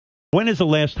When is the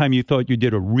last time you thought you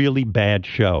did a really bad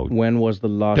show? When was the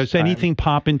last Does time? anything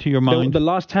pop into your mind? The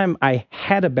last time I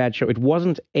had a bad show, it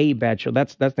wasn't a bad show.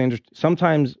 That's the interesting.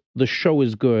 Sometimes the show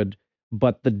is good,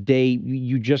 but the day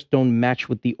you just don't match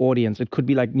with the audience. It could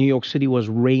be like New York City was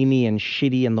rainy and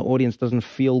shitty and the audience doesn't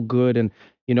feel good. And,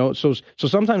 so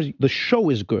sometimes the show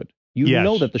is good. You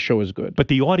know that the show is good. But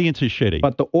the audience is shitty.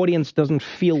 But the audience doesn't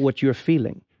feel what you're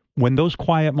feeling. When those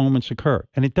quiet moments occur,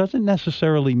 and it doesn't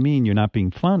necessarily mean you're not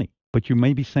being funny, but you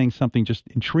may be saying something just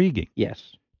intriguing.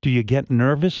 Yes. Do you get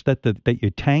nervous that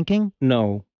you're tanking?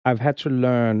 No. I've had to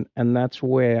learn, and that's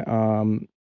where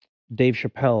Dave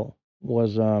Chappelle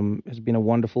has been a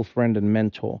wonderful friend and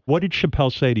mentor. What did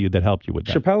Chappelle say to you that helped you with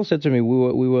that? Chappelle said to me,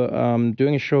 we were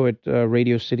doing a show at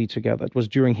Radio City together. It was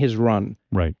during his run.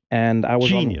 Right. And I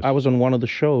was on one of the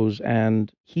shows,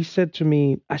 and he said to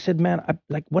me, I said, man,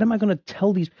 what am I going to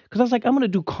tell these? Because I was like, I'm going to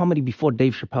do comedy before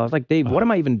Dave Chappelle. I was like, Dave, what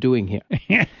am I even doing here?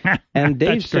 And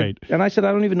Dave said, and I said,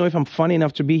 I don't even know if I'm funny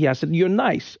enough to be here. I said, you're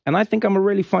nice. And I think I'm a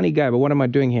really funny guy, but what am I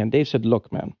doing here? And Dave said,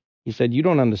 look, man. He said, you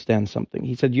don't understand something.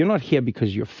 He said, you're not here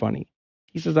because you're funny.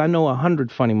 He says, I know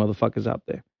 100 funny motherfuckers out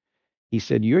there. He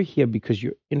said, you're here because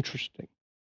you're interesting.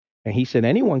 And he said,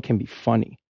 anyone can be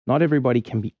funny. Not everybody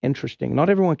can be interesting. Not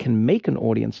everyone can make an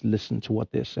audience listen to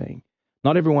what they're saying.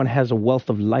 Not everyone has a wealth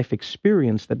of life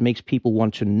experience that makes people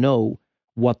want to know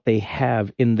what they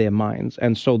have in their minds.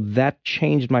 And so that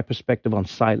changed my perspective on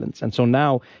silence. And so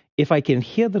now, if I can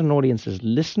hear that an audience is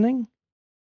listening,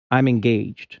 I'm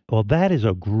engaged. Well, that is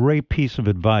a great piece of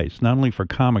advice, not only for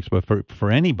comics, but for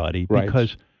anybody. Right.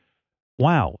 Because,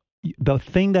 wow, the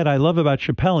thing that I love about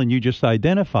Chappelle, and you just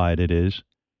identified it, is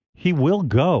he will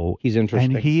go. He's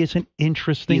interesting. And he is an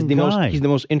interesting guy. He's the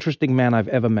most interesting man I've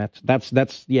ever met. That's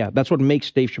what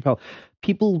makes Dave Chappelle.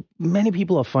 Many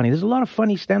people are funny. There's a lot of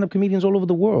funny stand-up comedians all over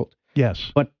the world.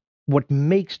 Yes. But what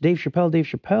makes Dave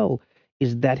Chappelle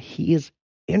is that he is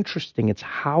interesting. It's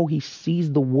how he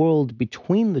sees the world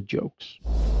between the jokes.